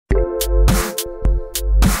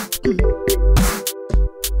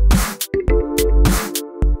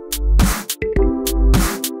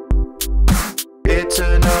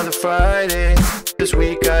Friday. This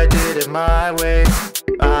week I did it my way.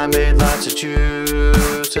 I made lots of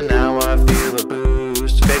juice and now I feel a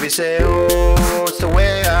boost. Baby say, oh, it's the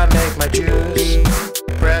way I make my juice.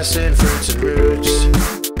 Pressing fruits and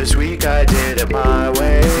roots. This week I did it my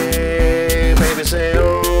way. Baby say,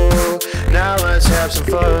 oh, now let's have some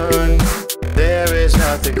fun. There is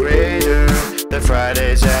nothing greater than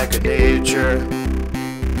Fridays at Good Nature.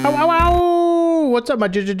 Ow, ow, ow! What's up, my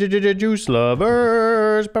juice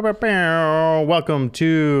lovers? Welcome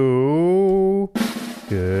to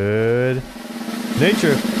Good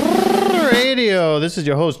Nature Radio. This is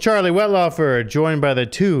your host, Charlie Wetlaufer, joined by the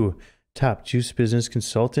two top juice business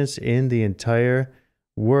consultants in the entire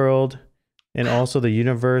world and also the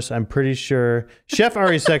universe, I'm pretty sure. Chef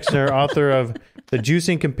Ari Sexner, author of The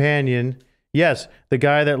Juicing Companion. Yes, the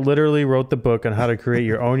guy that literally wrote the book on how to create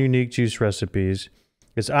your own unique juice recipes,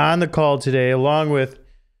 is on the call today, along with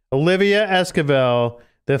Olivia Esquivel,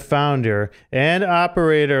 the founder and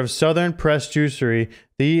operator of Southern Press Juicery,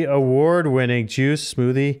 the award-winning juice,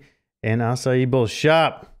 smoothie, and acai bowl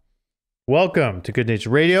shop. Welcome to Good Nature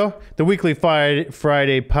Radio, the weekly Friday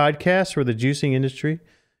podcast where the juicing industry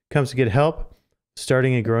comes to get help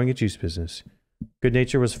starting and growing a juice business. Good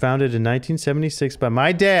Nature was founded in 1976 by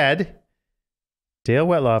my dad, Dale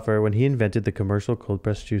Wetlaufer, when he invented the commercial cold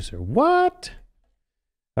press juicer. What?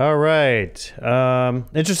 All right.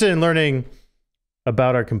 Interested in learning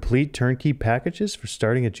about our complete turnkey packages for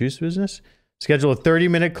starting a juice business? Schedule a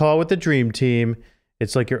 30-minute call with the Dream Team.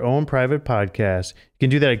 It's like your own private podcast. You can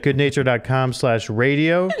do that at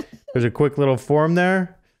goodnature.com/radio. There's a quick little form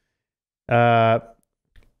there.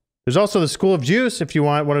 There's also the School of Juice if you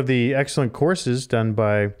want one of the excellent courses done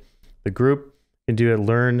by the group. You can do it at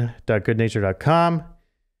learn.goodnature.com. And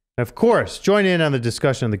of course, join in on the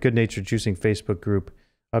discussion on the Good Nature Juicing Facebook group,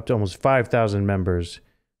 up to almost 5,000 members.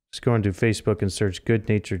 Just go into Facebook and search Good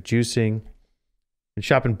Nature Juicing. And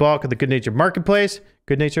shop in bulk at the Good Nature Marketplace,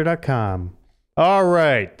 goodnature.com. All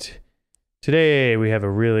right. Today we have a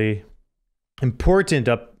really important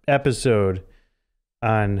episode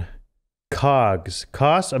on COGS,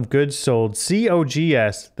 Cost of Goods Sold,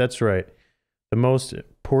 COGS. That's right. The most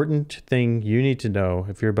important thing you need to know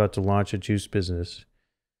if you're about to launch a juice business.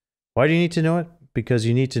 Why do you need to know it? Because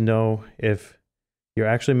you need to know if you're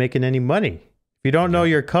actually making any money. If you don't know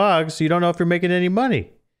your COGS, you don't know if you're making any money.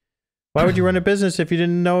 Why would you run a business if you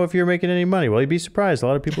didn't know if you're making any money? Well, you'd be surprised. A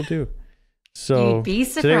lot of people do. So you'd be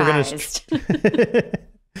surprised. Today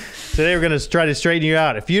we're going to try to straighten you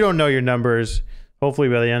out. If you don't know your numbers, hopefully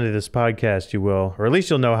by the end of this podcast you will, or at least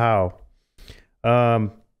you'll know how.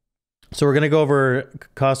 So we're going to go over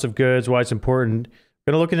cost of goods, why it's important.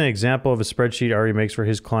 We're going to look at an example of a spreadsheet Ari makes for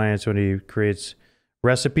his clients when he creates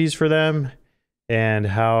recipes for them and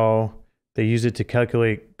how they use it to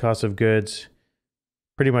calculate cost of goods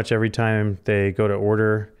pretty much every time they go to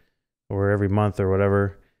order or every month or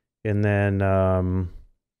whatever. And then, and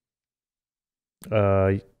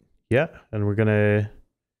we're going to,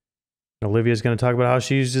 Olivia's going to talk about how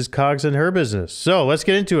she uses COGS in her business. So let's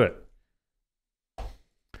get into it.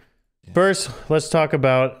 First, let's talk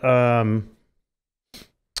about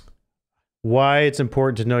why it's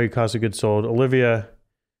important to know your cost of goods sold. Olivia,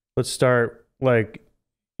 let's start. Like,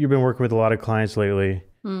 you've been working with a lot of clients lately.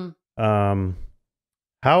 How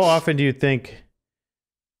often do you think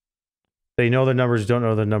they know their numbers, don't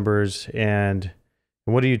know the numbers, and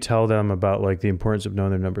what do you tell them about like the importance of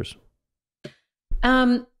knowing their numbers?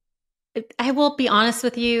 I will be honest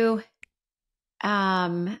with you.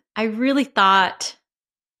 I really thought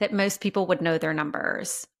that most people would know their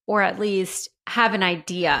numbers or at least have an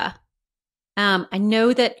idea. I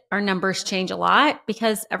know that our numbers change a lot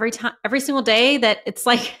because every single day that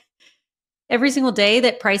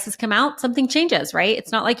prices come out, something changes, right?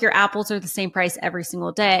 It's not like your apples are the same price every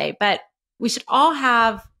single day, but we should all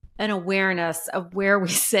have an awareness of where we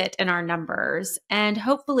sit in our numbers. And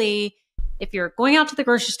hopefully, if you're going out to the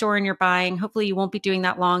grocery store and you're buying, hopefully you won't be doing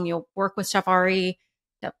that long. You'll work with Chef Ari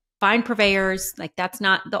to find purveyors. Like, that's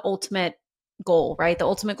not the ultimate goal, right? The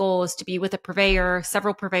ultimate goal is to be with a purveyor,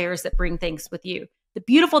 several purveyors that bring things with you. The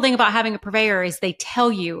beautiful thing about having a purveyor is they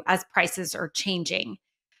tell you as prices are changing,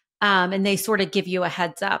 and they sort of give you a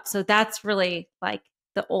heads up. So that's really like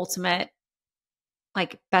the ultimate,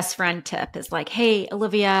 like, best friend tip is like, hey,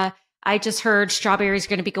 Olivia, I just heard strawberries are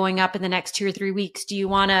going to be going up in the next 2 or 3 weeks. Do you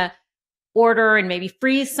want to order and maybe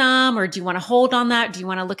freeze some, or do you want to hold on that? Do you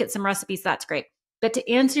want to look at some recipes? That's great. But to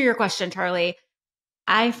answer your question, Charlie,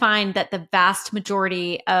 I find that the vast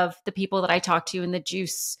majority of the people that I talk to in the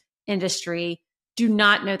juice industry do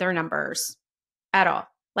not know their numbers at all.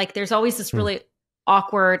 Like, there's always this really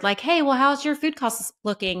awkward, like, hey, well, how's your food costs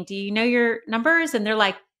looking? Do you know your numbers? And they're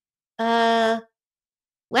like,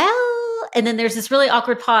 well, and then there's this really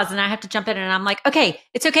awkward pause and I have to jump in and I'm like, okay,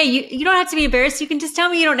 it's okay. You don't have to be embarrassed. You can just tell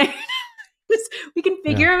me you don't know. We can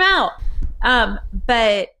figure them out.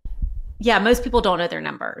 But yeah, most people don't know their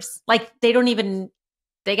numbers. Like they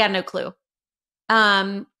got no clue.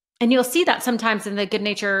 And you'll see that sometimes in the Good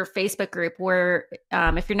Nature Facebook group where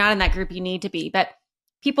if you're not in that group, you need to be. But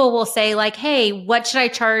people will say like, hey, what should I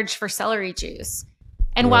charge for celery juice?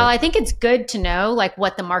 And while I think it's good to know like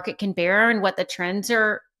what the market can bear and what the trends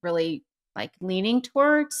are really like leaning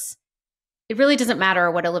towards, it really doesn't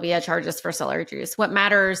matter what Olivia charges for celery juice. What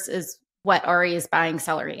matters is what Ari is buying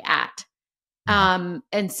celery at.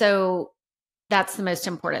 And so that's the most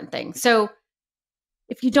important thing. So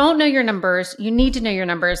if you don't know your numbers, you need to know your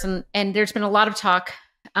numbers. And there's been a lot of talk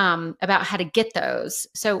about how to get those.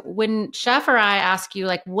 So when Chef or I ask you,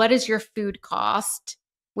 like, what is your food cost?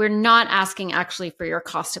 We're not asking actually for your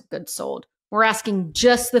cost of goods sold. We're asking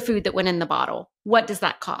just the food that went in the bottle. What does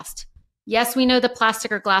that cost? Yes, we know the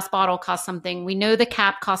plastic or glass bottle costs something. We know the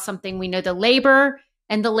cap costs something. We know the labor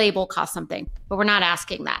and the label costs something, but we're not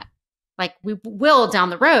asking that. Like we will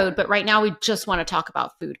down the road, but right now we just want to talk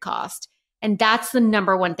about food cost. And that's the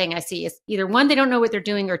number one thing I see is either one, they don't know what they're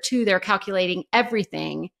doing, or two, they're calculating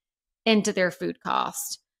everything into their food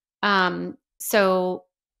cost. So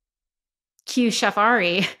cue Chef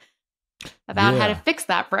Ari about how to fix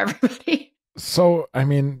that for everybody. So, I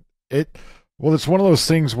mean, it's one of those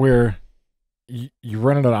things where you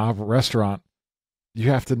run in a restaurant, you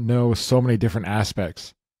have to know so many different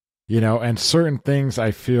aspects, and certain things I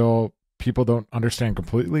feel people don't understand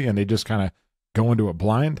completely and they just kind of go into it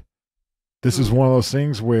blind. This is one of those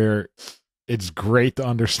things where it's great to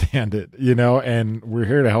understand it, and we're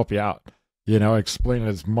here to help you out, explain it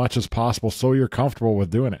as much as possible so you're comfortable with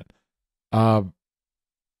doing it.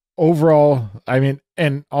 Overall, I mean,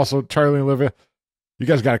 and also Charlie and Olivia, you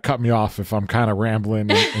guys got to cut me off if I'm kind of rambling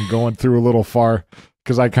and going through a little far,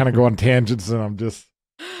 because I kind of go on tangents and I'm just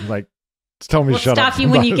like, tell me shut up. Stop you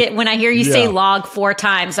when I hear you say log 4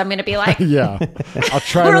 times. I'm going to be like, yeah, I'll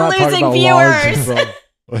try we're to not talk losing about viewers.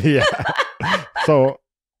 Logs yeah. So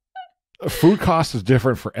food cost is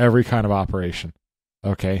different for every kind of operation.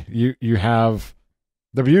 Okay. You have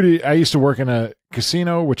the beauty. I used to work in a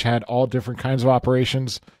casino, which had all different kinds of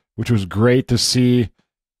operations, which was great to see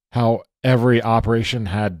how every operation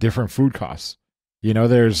had different food costs.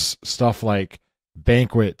 There's stuff like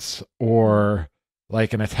banquets or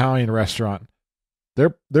like an Italian restaurant.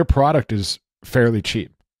 Their product is fairly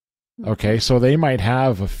cheap. Okay. So they might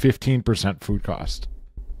have a 15% food cost,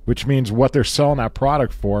 which means what they're selling that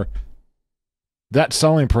product for, that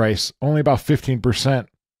selling price, only about 15%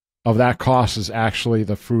 of that cost is actually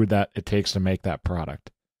the food that it takes to make that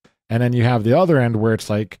product. And then you have the other end where it's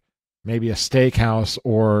like maybe a steakhouse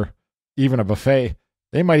or even a buffet.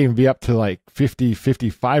 They might even be up to like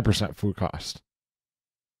 55% food cost.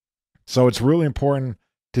 So it's really important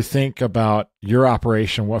to think about your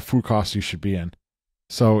operation, what food costs you should be in.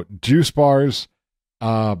 So juice bars,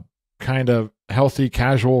 kind of healthy,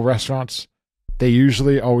 casual restaurants, they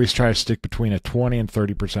usually always try to stick between a 20 and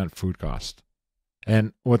 30% food cost.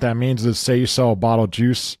 And what that means is, say you sell a bottle of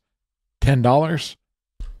juice, $10,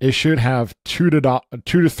 it should have $2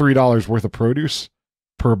 to $3 worth of produce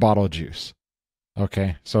per bottle of juice.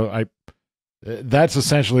 Okay, so that's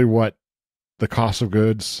essentially what the cost of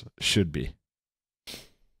goods should be.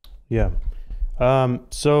 Yeah.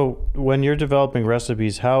 So when you're developing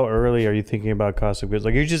recipes, how early are you thinking about cost of goods?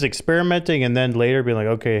 Like, you're just experimenting and then later being like,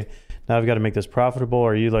 okay, now I've got to make this profitable?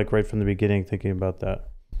 Or are you like right from the beginning thinking about that?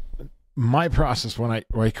 My process when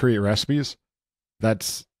I create recipes, I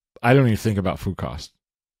don't even think about food cost,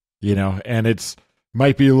 and it's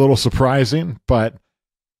might be a little surprising, but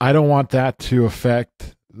I don't want that to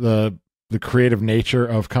affect the creative nature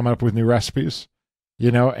of coming up with new recipes,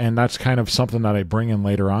 and that's kind of something that I bring in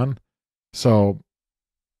later on. So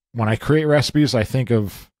when I create recipes, I think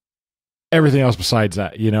of everything else besides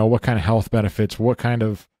that, what kind of health benefits, what kind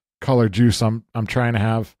of color juice I'm trying to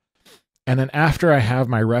have. And then after I have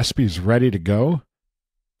my recipes ready to go,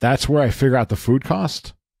 that's where I figure out the food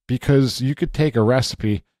cost, because you could take a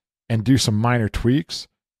recipe and do some minor tweaks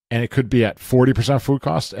and it could be at 40% food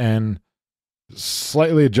cost and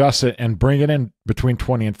slightly adjust it and bring it in between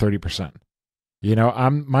 20 and 30%.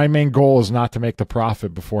 My main goal is not to make the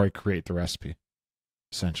profit before I create the recipe,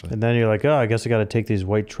 essentially. And then you're like, oh, I guess I got to take these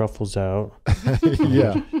white truffles out.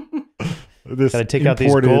 Yeah. Got to take out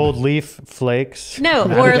these gold leaf flakes. No,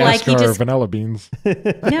 or like he just vanilla beans.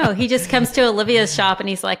 No, he just comes to Olivia's shop and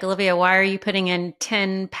he's like, Olivia, why are you putting in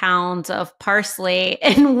 10 pounds of parsley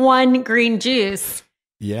in one green juice?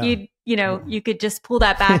 Yeah. You you know, you could just pull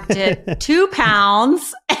that back to 2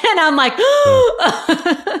 pounds. And I'm like,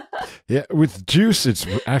 Yeah, with juice, it's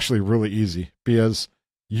actually really easy because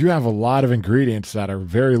you have a lot of ingredients that are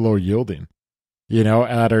very low yielding, you know,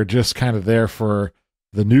 that are just kind of there for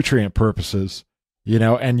the nutrient purposes, you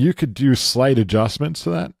know, and you could do slight adjustments to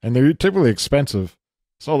that. And they're typically expensive.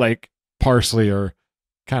 So like parsley or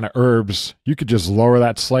kind of herbs, you could just lower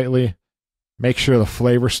that slightly, make sure the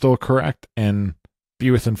flavor's still correct, and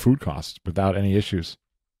be within food costs without any issues.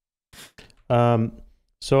 So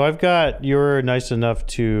you're nice enough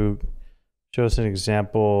to show us an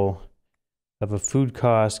example of a food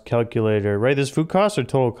cost calculator, right? This food cost or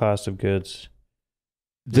total cost of goods?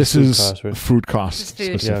 This is cost, right? Food cost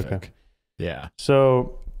food. specific. Yeah, okay. Yeah.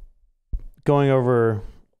 So going over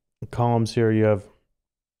columns here, you have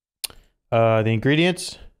the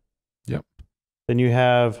ingredients. Yep. Then you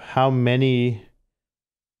have how many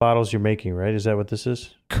bottles you're making, right? Is that what this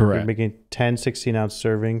is? Correct. You're making 10 16-ounce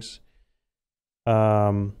servings.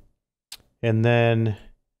 And then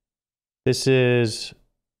this is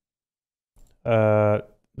the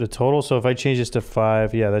total. So if I change this to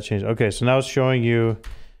 5, yeah, that changed. Okay, so now it's showing you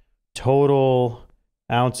total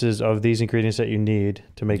ounces of these ingredients that you need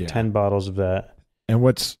to make 10 bottles of that. And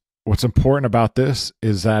what's important about this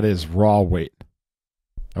is that is raw weight.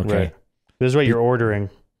 Okay. Right. This is what you're ordering.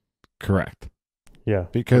 Correct. Yeah.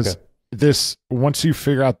 Because this, once you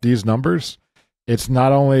figure out these numbers, it's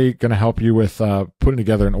not only going to help you with putting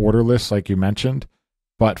together an order list like you mentioned,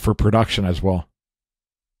 but for production as well.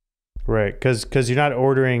 Right. Because you're not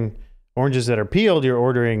ordering oranges that are peeled, you're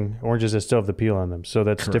ordering oranges that still have the peel on them. So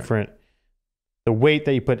that's different. The weight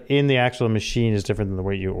that you put in the actual machine is different than the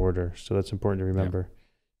weight you order. So that's important to remember.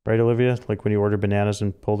 Right, Olivia? Like when you order bananas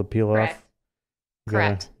and pull the peel off?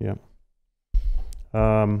 Correct. Yeah.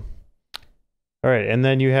 All right, and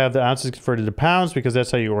then you have the ounces converted to pounds because that's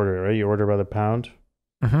how you order it, right? You order by the pound.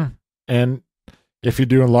 Mm-hmm. And if you're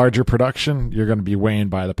doing larger production, you're going to be weighing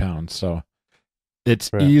by the pound. So it's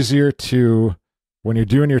easier to, when you're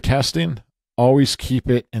doing your testing, always keep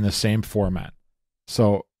it in the same format.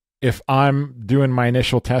 So if I'm doing my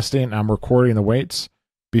initial testing and I'm recording the weights,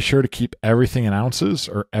 be sure to keep everything in ounces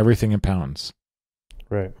or everything in pounds.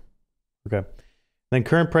 Right. Okay. Then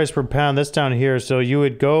current price per pound, that's down here. So you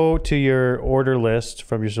would go to your order list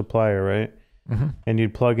from your supplier, right? Mm-hmm. And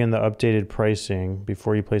you'd plug in the updated pricing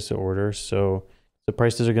before you place the order. So the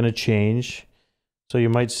prices are going to change. So you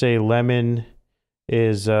might say lemon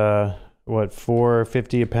is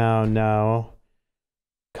 $4.50 a pound now.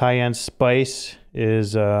 Cayenne spice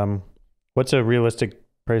is what's a realistic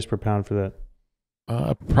price per pound for that?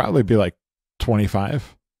 Probably be like $20.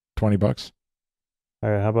 All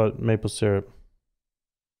right, how about maple syrup?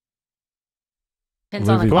 Depends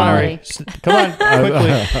on the Come on, quality. Come on,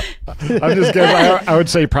 quickly. I'm just guessing. I would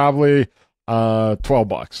say probably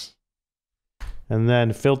 $12. And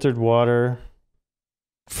then filtered water.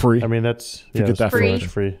 Free. I mean, that's you get that free.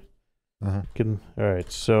 Free. Uh-huh. All right,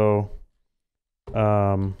 so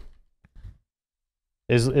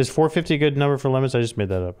is $4.50 a good number for lemons? I just made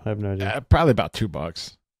that up. I have no idea. Probably about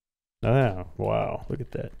 $2. Oh, wow. Look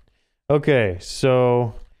at that. Okay,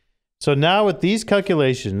 so now with these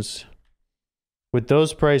calculations, with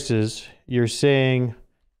those prices, you're saying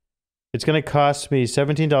it's going to cost me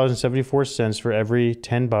 $17.74 for every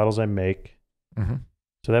 10 bottles I make. Mm-hmm.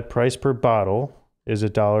 So that price per bottle is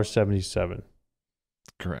 $1.77.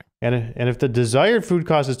 Correct. And if the desired food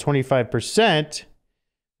cost is 25%,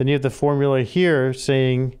 then you have the formula here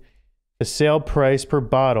saying the sale price per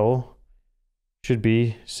bottle should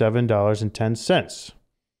be $7.10.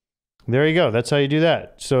 There you go. That's how you do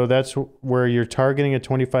that. So that's where you're targeting a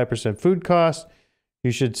 25% food cost. You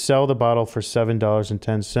should sell the bottle for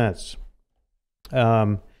 $7.10.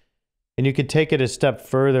 And you could take it a step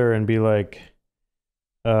further and be like,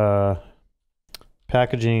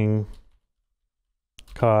 packaging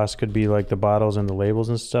cost could be like the bottles and the labels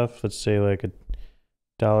and stuff. Let's say like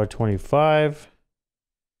 $1.25.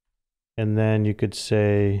 And then you could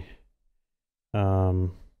say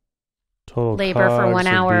total labor for COGS 1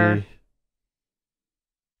 hour. be,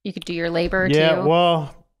 You could do your labor too. yeah,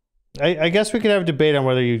 well, I guess we could have a debate on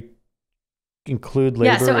whether you include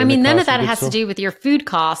labor. Yeah, so I in the mean, none of cost that goods has to sold. do with your food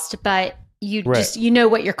cost, but you just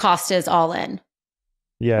what your cost is all in.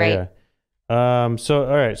 Yeah, right? yeah. So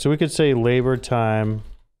all right, so we could say labor time,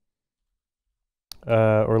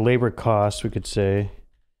 or labor cost. We could say,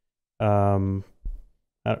 it's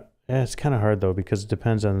kind of hard though because it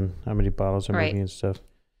depends on how many bottles I'm making and stuff.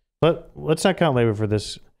 But let's not count labor for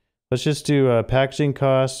this. Let's just do packaging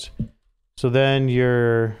cost. So then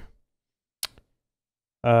your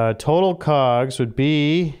total COGS would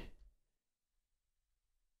be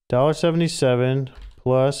 $1.77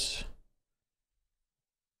 plus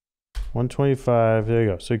 125. There you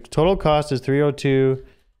go. So total cost is 302.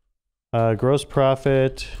 Gross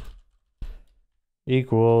profit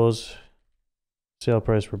equals sale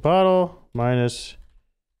price per bottle minus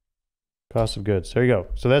cost of goods. There you go.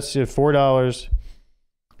 So that's $4,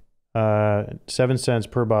 7 cents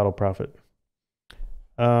per bottle profit.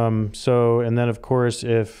 So, and then of course,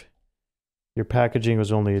 if your packaging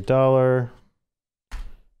was only $1,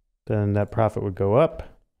 then that profit would go up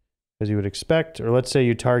as you would expect. Or let's say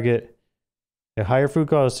you target a higher food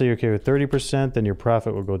cost, let's say you're okay with 30%, then your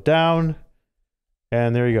profit will go down.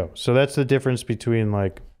 And there you go. So that's the difference between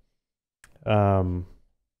like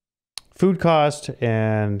food cost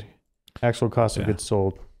and actual cost of goods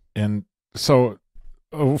sold. And so,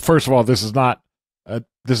 first of all, this is not,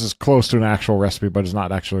 this is close to an actual recipe, but it's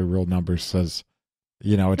not actually real numbers. Says,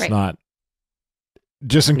 you know, it's not,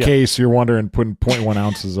 just in case you're wondering, putting 0.1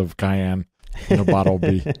 ounces of cayenne in a bottle will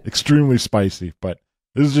be extremely spicy, but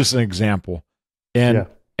this is just an example. And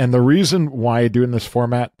and the reason why I do in this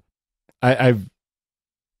format, I've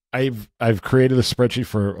created a spreadsheet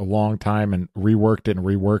for a long time and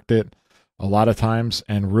reworked it a lot of times,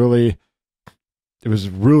 and really, it was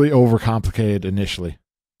really overcomplicated initially.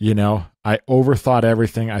 You know, I overthought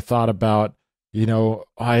everything. I thought about, you know,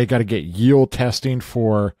 I got to get yield testing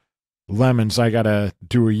for lemons. I got to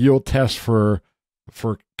do a yield test for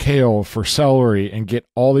kale, for celery, and get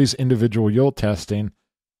all these individual yield testing.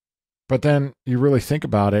 But then you really think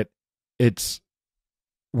about it, it's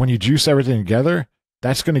when you juice everything together,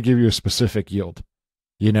 that's going to give you a specific yield.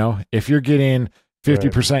 You know, if you're getting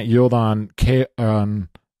 50% yield on kale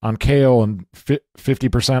and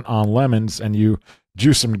 50% on lemons, and you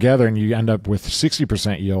juice them together and you end up with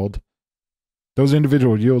 60% yield, those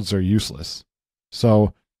individual yields are useless.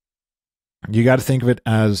 So you got to think of it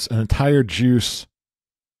as an entire juice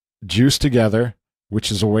together,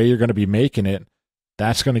 which is the way you're going to be making it.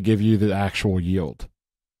 That's going to give you the actual yield,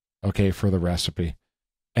 okay, for the recipe.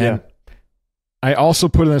 And I also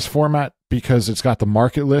put in this format because it's got the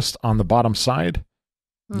market list on the bottom side.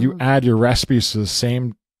 You add your recipes to the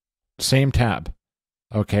same tab,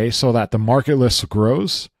 okay, so that the market list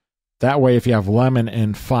grows. That way, if you have lemon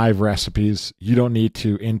in 5 recipes, you don't need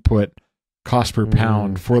to input cost per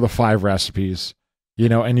pound for the 5 recipes, you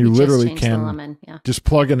know, and you literally can just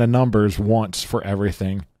plug in the numbers once for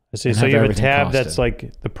everything. I see. So you have a tab that's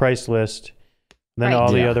like the price list, then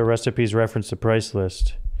all the other recipes reference the price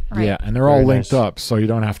list. Right. Yeah, and they're all linked up, so you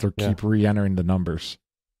don't have to keep re-entering the numbers.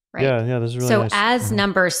 Right. Yeah, this is really nice. So as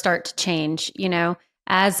numbers start to change, you know,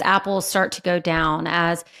 as apples start to go down,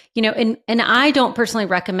 as, you know, and I don't personally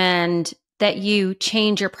recommend that you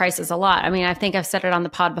change your prices a lot. I mean, I think I've said it on the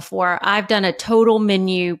pod before. I've done a total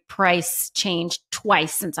menu price change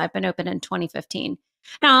twice since I've been open in 2015.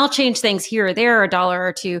 Now I'll change things here or there, $1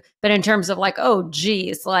 or $2, but in terms of like, oh,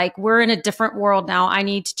 geez, like we're in a different world now. I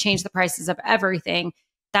need to change the prices of everything.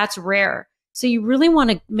 That's rare. So you really want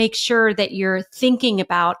to make sure that you're thinking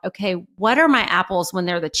about, okay, what are my apples when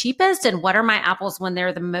they're the cheapest and what are my apples when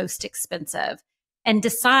they're the most expensive, and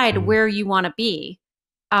decide where you want to be.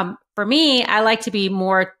 For me, I like to be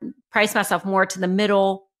price myself more to the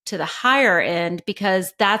middle, to the higher end,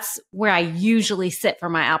 because that's where I usually sit for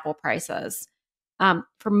my apple prices.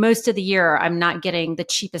 For most of the year, I'm not getting the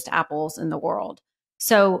cheapest apples in the world.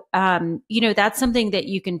 So, you know, that's something that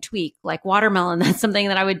you can tweak, like watermelon. That's something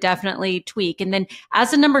that I would definitely tweak. And then as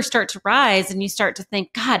the numbers start to rise and you start to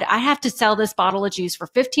think, God, I have to sell this bottle of juice for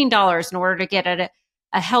 $15 in order to get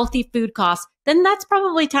a healthy food cost, then that's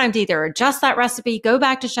probably time to either adjust that recipe, go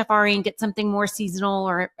back to Chef Ari and get something more seasonal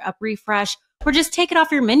or a refresh, or just take it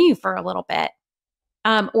off your menu for a little bit.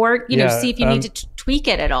 Or, you know, see if you need to tweak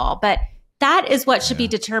it at all. But that is what should be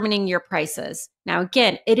determining your prices. Now,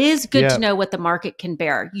 again, it is good to know what the market can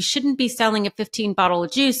bear. You shouldn't be selling a 15 bottle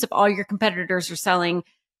of juice if all your competitors are selling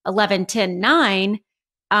 11, 10, 9.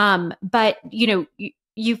 But, you know,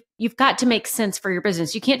 you've got to make sense for your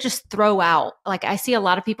business. You can't just throw out, like I see a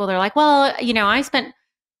lot of people, they're like, well, you know, I spent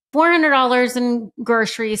 $400 in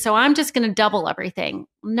groceries, so I'm just going to double everything.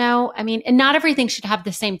 No, I mean, and not everything should have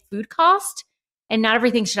the same food cost. And not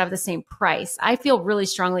everything should have the same price. I feel really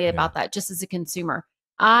strongly about that just as a consumer.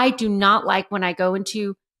 I do not like when I go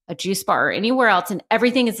into a juice bar or anywhere else and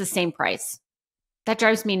everything is the same price. That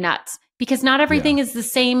drives me nuts because not everything is the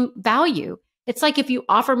same value. It's like if you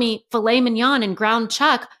offer me filet mignon and ground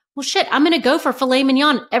chuck, well, shit, I'm going to go for filet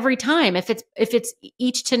mignon every time if it's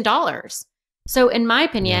each $10. So in my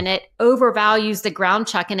opinion, it overvalues the ground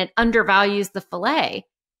chuck and it undervalues the filet.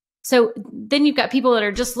 So then you've got people that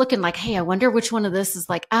are just looking like, hey, I wonder which one of this is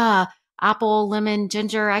like, I apple, lemon,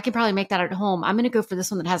 ginger. I can probably make that at home. I'm going to go for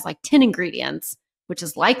this one that has like 10 ingredients, which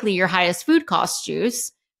is likely your highest food cost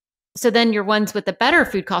juice. So then your ones with the better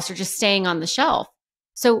food costs are just staying on the shelf.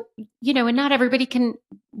 So, and not everybody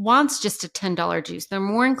wants just a $10 juice. They're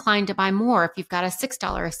more inclined to buy more. If you've got a $6,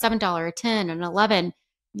 a $7, a 10, an 11,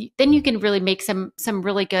 then you can really make some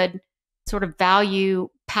really good sort of value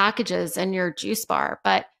packages in your juice bar.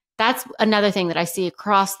 But that's another thing that I see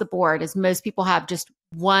across the board is most people have just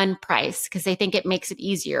one price because they think it makes it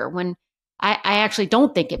easier when I actually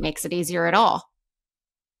don't think it makes it easier at all.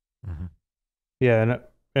 Mm-hmm. Yeah.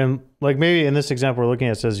 And like maybe in this example we're looking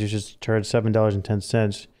at, it says you should charge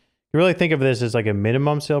 $7.10. You really think of this as like a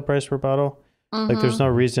minimum sale price per bottle. Mm-hmm. Like there's no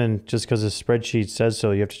reason just because the spreadsheet says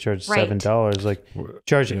so, you have to charge $7. Like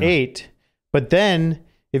charge $8. But then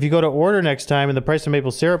if you go to order next time and the price of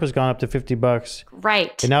maple syrup has gone up to $50.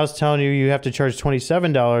 Right. And now it's telling you have to charge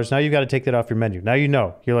 $27. Now you've got to take that off your menu. Now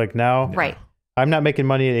you're like, right. I'm not making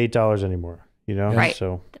money at $8 anymore. Right.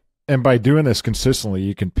 So and by doing this consistently,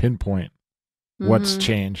 you can pinpoint what's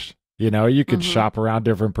changed. You could shop around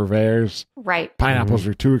different purveyors. Right. Pineapples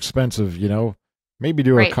are too expensive, Maybe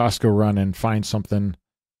do a Costco run and find something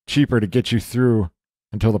cheaper to get you through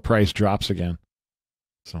until the price drops again.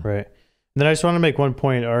 So. Right. And then I just want to make one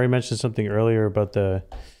point. I already mentioned something earlier about the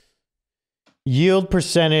yield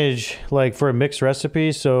percentage, like for a mixed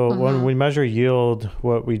recipe. So when we measure yield,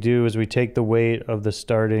 what we do is we take the weight of the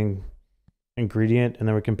starting ingredient and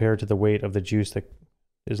then we compare it to the weight of the juice that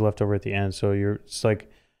is left over at the end. So it's like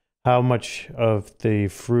how much of the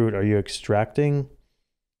fruit are you extracting?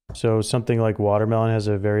 So something like watermelon has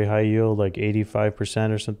a very high yield, like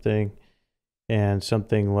 85% or something. And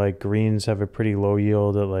something like greens have a pretty low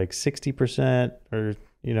yield at like 60% or,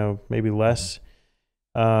 maybe less.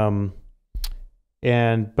 But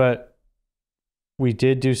we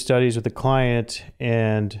did do studies with the client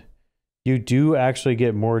and you do actually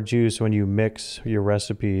get more juice when you mix your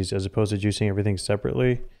recipes as opposed to juicing everything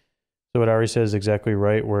separately. So what Ari says is exactly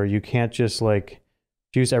right, where you can't just like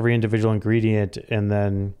juice every individual ingredient and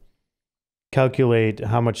then calculate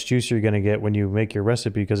how much juice you're going to get when you make your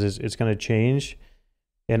recipe because it's going to change.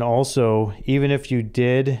 And also, even if you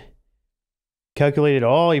did calculate it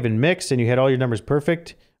all, even mixed, and you had all your numbers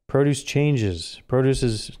perfect, produce changes.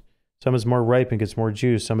 Some is more ripe and gets more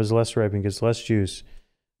juice. Some is less ripe and gets less juice.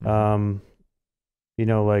 Like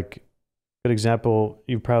good example,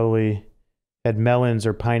 you probably had melons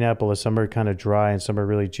or pineapple, some are kind of dry and some are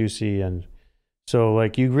really juicy. And so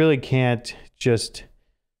like you really can't just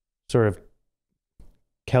sort of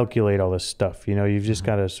calculate all this stuff. You've just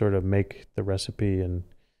got to sort of make the recipe and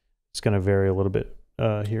it's going to vary a little bit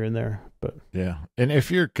here and there. But yeah. And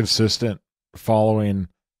if you're consistent following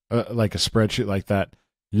like a spreadsheet like that,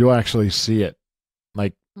 you'll actually see it.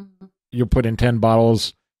 Like you'll put in 10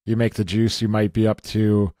 bottles, you make the juice, you might be up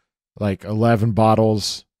to like 11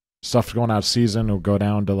 bottles. Stuff's going out of season, it'll go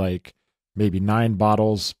down to like maybe 9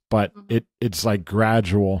 bottles, but it's like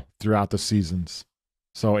gradual throughout the seasons.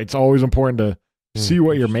 So it's always important to see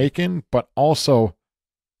what you're making, but also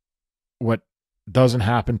what doesn't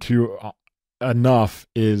happen to enough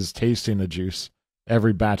is tasting the juice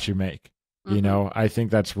every batch you make. I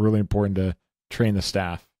think that's really important to train the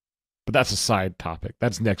staff. But that's a side topic.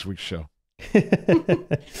 That's next week's show.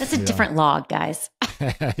 That's a different log, guys.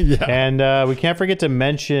 Yeah. And we can't forget to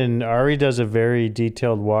mention Ari does a very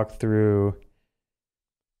detailed walkthrough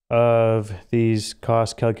of these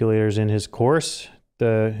cost calculators in his course,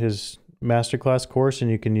 his masterclass course, and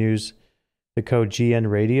you can use the code GN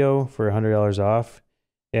Radio for $100 off.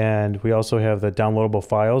 And we also have the downloadable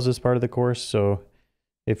files as part of the course. So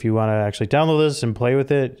if you want to actually download this and play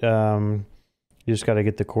with it, you just got to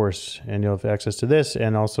get the course and you'll have access to this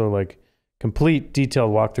and also like complete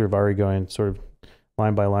detailed walkthrough of Ari going sort of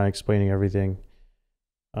line by line explaining everything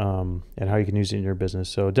and how you can use it in your business.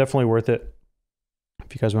 So definitely worth it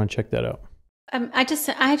if you guys want to check that out. I just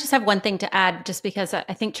have one thing to add, just because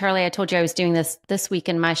I think, Charlie, I told you I was doing this week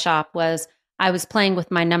in my shop. Was I was playing with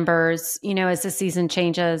my numbers, as the season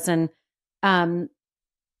changes, and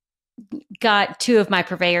got 2 of my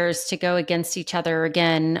purveyors to go against each other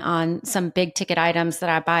again on some big ticket items that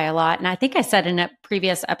I buy a lot. And I think I said in a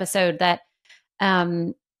previous episode that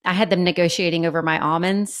I had them negotiating over my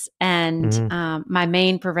almonds, and my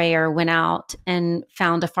main purveyor went out and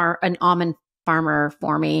found an almond farmer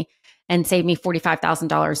for me and saved me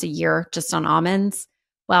 $45,000 a year just on almonds.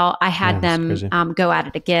 Well, I had them go at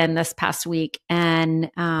it again this past week.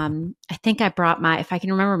 And I think I brought if I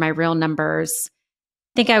can remember my real numbers,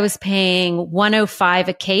 I think I was paying $105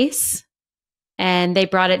 a case, and they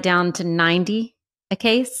brought it down to $90 a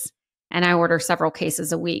case. And I order several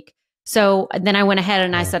cases a week. So then I went ahead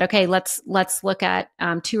and I said, okay, let's look at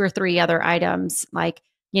 2 or 3 other items. Like,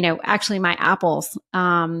 actually my apples.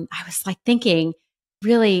 I was like thinking,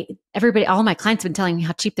 really, all my clients have been telling me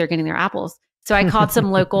how cheap they're getting their apples. So I called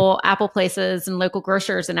some local apple places and local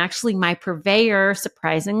grocers, and actually my purveyor,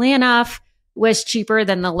 surprisingly enough, was cheaper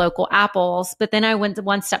than the local apples. But then I went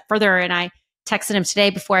one step further and I texted him today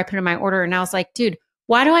before I put in my order. And I was like, dude,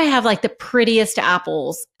 why do I have like the prettiest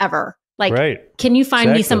apples ever? Like, Can you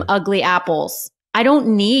find me some ugly apples? I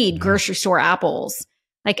don't need grocery store apples.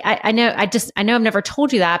 Like, I know I've never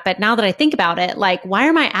told you that, but now that I think about it, like, why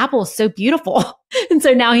are my apples so beautiful? And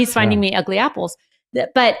so now he's finding me ugly apples,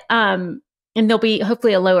 but, and there'll be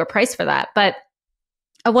hopefully a lower price for that. But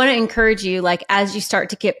I want to encourage you, like, as you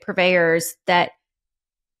start to get purveyors, that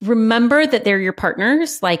remember that they're your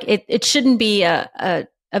partners. Like, it shouldn't be a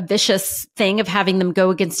vicious thing of having them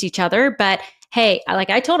go against each other. But hey, like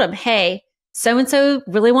I told him, hey, so-and-so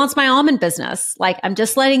really wants my almond business. Like, I'm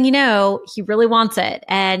just letting you know, he really wants it.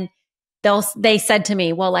 And they said to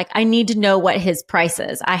me, well, like, I need to know what his price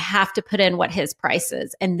is. I have to put in what his price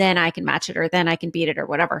is, and then I can match it, or then I can beat it, or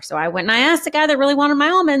whatever. So I went and I asked the guy that really wanted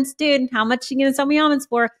my almonds, dude, how much are you going to sell me almonds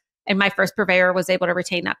for? And my first purveyor was able to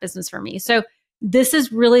retain that business for me. So this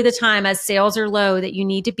is really the time, as sales are low, that you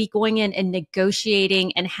need to be going in and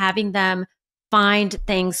negotiating and having them find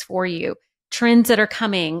things for you. Trends that are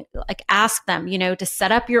coming, like, ask them, to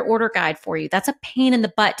set up your order guide for you. That's a pain in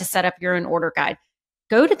the butt to set up your own order guide.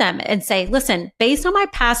 Go to them and say, listen, based on my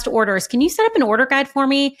past orders, can you set up an order guide for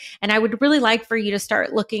me? And I would really like for you to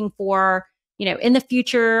start looking for, in the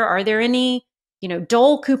future, are there any,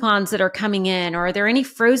 Dole coupons that are coming in? Or are there any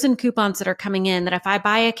frozen coupons that are coming in that if I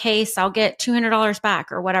buy a case, I'll get $200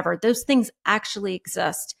 back or whatever? Those things actually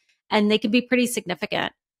exist, and they can be pretty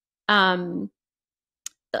significant.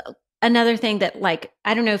 Another thing that, like,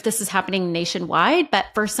 I don't know if this is happening nationwide, but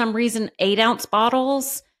for some reason, 8-ounce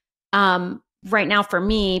bottles, right now for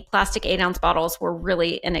me, plastic 8-ounce bottles were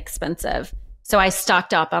really inexpensive. So I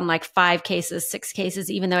stocked up on like 5 cases, 6 cases,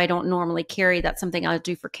 even though I don't normally carry. That's something I'll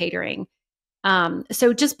do for catering.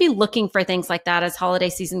 So just be looking for things like that as holiday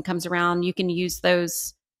season comes around. You can use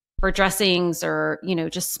those for dressings or,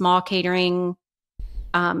 just small catering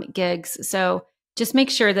gigs. So just make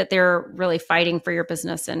sure that they're really fighting for your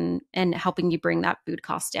business and helping you bring that food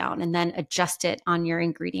cost down, and then adjust it on your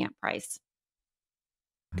ingredient price.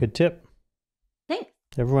 Good tip. Thanks.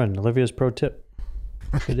 Everyone, Olivia's pro tip.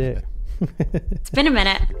 Good day. It's been a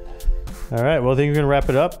minute. All right. Well, I think we're going to wrap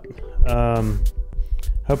it up.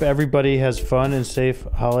 Hope everybody has fun and safe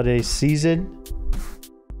holiday season.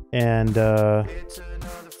 And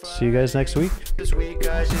see you guys next week.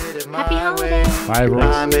 Happy holidays. Bye, everyone.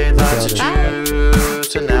 I made lots of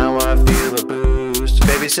juice, and now I feel a boost.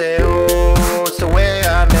 Baby say, oh, it's the way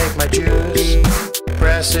I make my juice.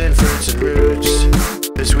 Pressing fruits and roots.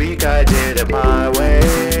 This week I did it my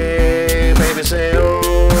way. Baby say,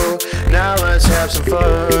 oh, now let's have some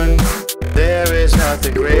fun. There is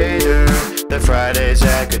nothing greater than Friday's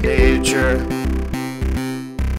at Good Nature.